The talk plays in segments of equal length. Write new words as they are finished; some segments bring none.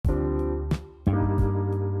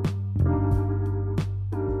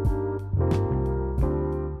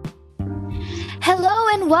Hello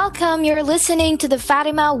and welcome. You're listening to the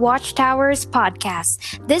Fatima Watchtowers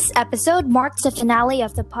podcast. This episode marks the finale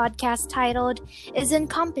of the podcast titled, Is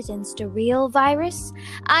Incompetence the Real Virus?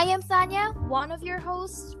 I am Thania, one of your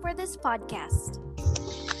hosts for this podcast.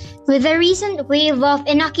 With the recent wave of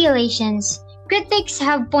inoculations, critics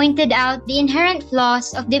have pointed out the inherent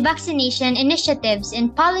flaws of the vaccination initiatives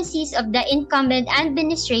and policies of the incumbent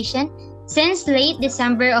administration since late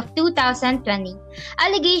December of 2020.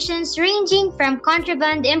 Allegations ranging from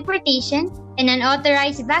contraband importation and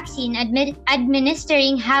unauthorized vaccine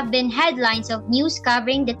administering have been headlines of news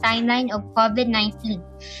covering the timeline of COVID-19.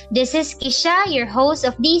 This is Kysha, your host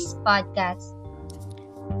of this podcast.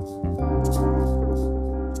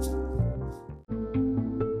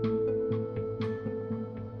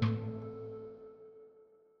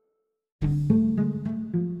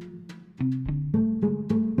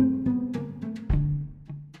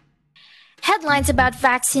 Headlines about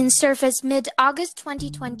vaccines surfaced mid-August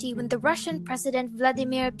 2020 when the Russian President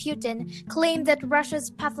Vladimir Putin claimed that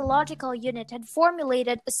Russia's pathological unit had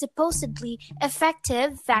formulated a supposedly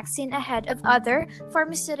effective vaccine ahead of other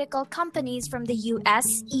pharmaceutical companies from the US,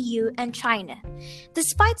 EU, and China.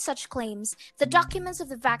 Despite such claims, the documents of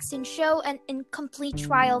the vaccine show an incomplete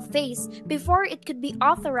trial phase before it could be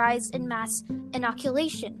authorized in mass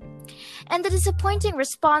inoculation. And the disappointing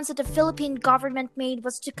response that the Philippine government made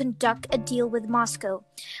was to conduct a deal with Moscow,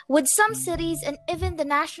 with some cities and even the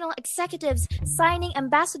national executives signing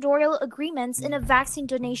ambassadorial agreements in a vaccine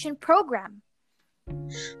donation program.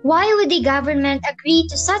 Why would the government agree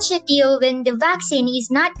to such a deal when the vaccine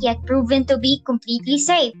is not yet proven to be completely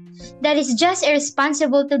safe? That is just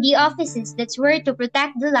irresponsible to the offices that were to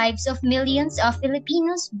protect the lives of millions of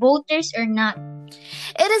Filipinos, voters or not.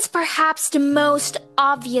 It is perhaps the most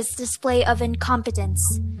obvious display of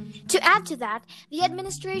incompetence. To add to that, the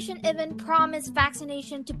administration even promised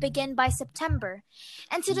vaccination to begin by September.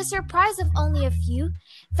 And to the surprise of only a few,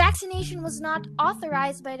 vaccination was not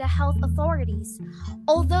authorized by the health authorities.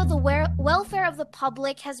 Although the welfare of the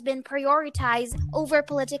public has been prioritized over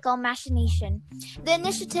political machination, the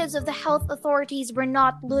initiatives of the health authorities were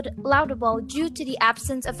not laudable due to the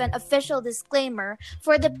absence of an official disclaimer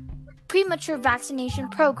for the premature vaccination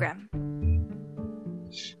program.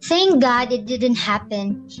 Thank God it didn't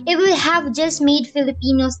happen. It would have just made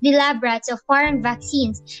Filipinos the lab rats of foreign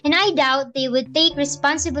vaccines, and I doubt they would take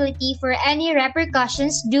responsibility for any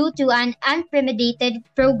repercussions due to an unpremeditated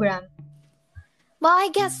program. Well, I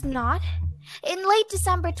guess not. In late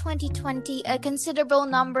December 2020, a considerable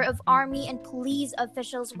number of army and police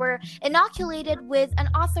officials were inoculated with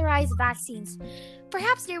unauthorized vaccines.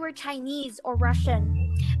 Perhaps they were Chinese or Russian.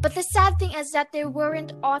 But the sad thing is that they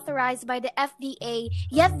weren't authorized by the FDA,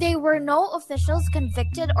 yet there were no officials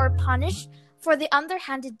convicted or punished for the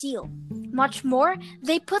underhanded deal. Much more,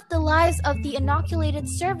 they put the lives of the inoculated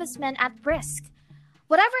servicemen at risk.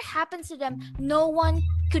 Whatever happens to them, no one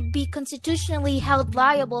could be constitutionally held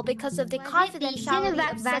liable because of the confidentiality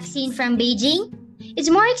Sinovac of vaccine from Beijing? It's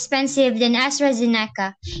more expensive than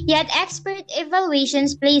AstraZeneca, yet expert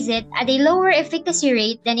evaluations place it at a lower efficacy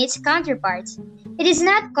rate than its counterparts. It is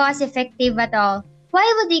not cost-effective at all.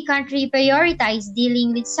 Why would the country prioritize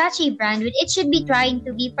dealing with such a brand when it should be trying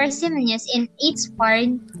to be parsimonious in its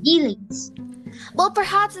foreign dealings? Well,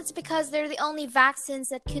 perhaps it's because they're the only vaccines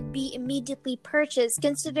that could be immediately purchased,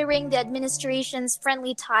 considering the administration's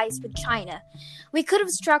friendly ties with China. We could have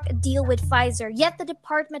struck a deal with Pfizer, yet the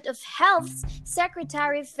Department of Health's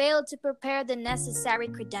secretary failed to prepare the necessary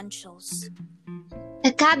credentials.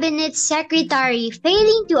 A cabinet secretary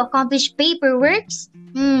failing to accomplish paperwork?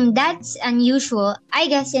 That's unusual, I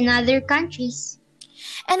guess, in other countries.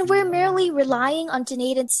 And we're merely relying on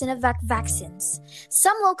donated Sinovac vaccines.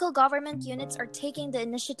 Some local government units are taking the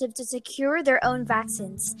initiative to secure their own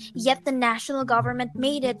vaccines, yet the national government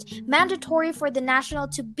made it mandatory for the national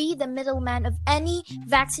to be the middleman of any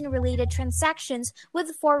vaccine-related transactions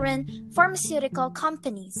with foreign pharmaceutical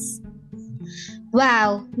companies.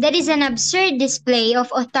 Wow, that is an absurd display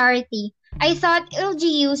of authority. I thought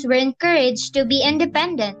LGUs were encouraged to be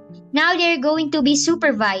independent. Now they're going to be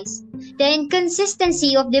supervised. The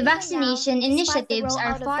inconsistency of the vaccination initiatives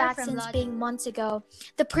are far from logical. Being months ago,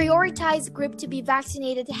 the prioritized group to be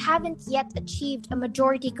vaccinated haven't yet achieved a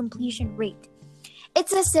majority completion rate.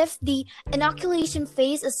 It's as if the inoculation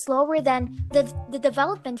phase is slower than the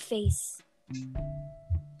development phase.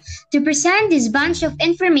 To present this bunch of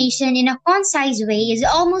information in a concise way is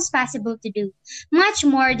almost possible to do, much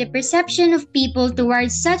more the perception of people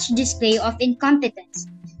towards such display of incompetence.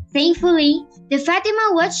 Thankfully, the Fatima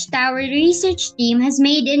Watchtower research team has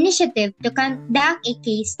made initiative to conduct a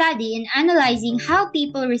case study in analyzing how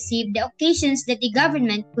people received the occasions that the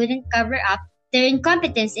government couldn't cover up their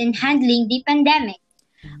incompetence in handling the pandemic.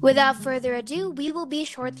 Without further ado, we will be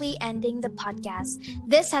shortly ending the podcast.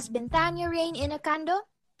 This has been Thania Rain Inacando.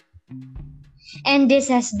 And this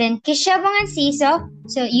has been Kysha Bonganciso.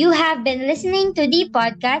 So you have been listening to the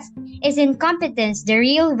podcast, Is Incompetence the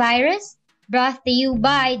Real Virus? Brought to you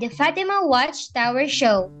by the Fatima Watchtower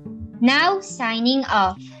Show. Now signing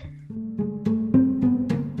off.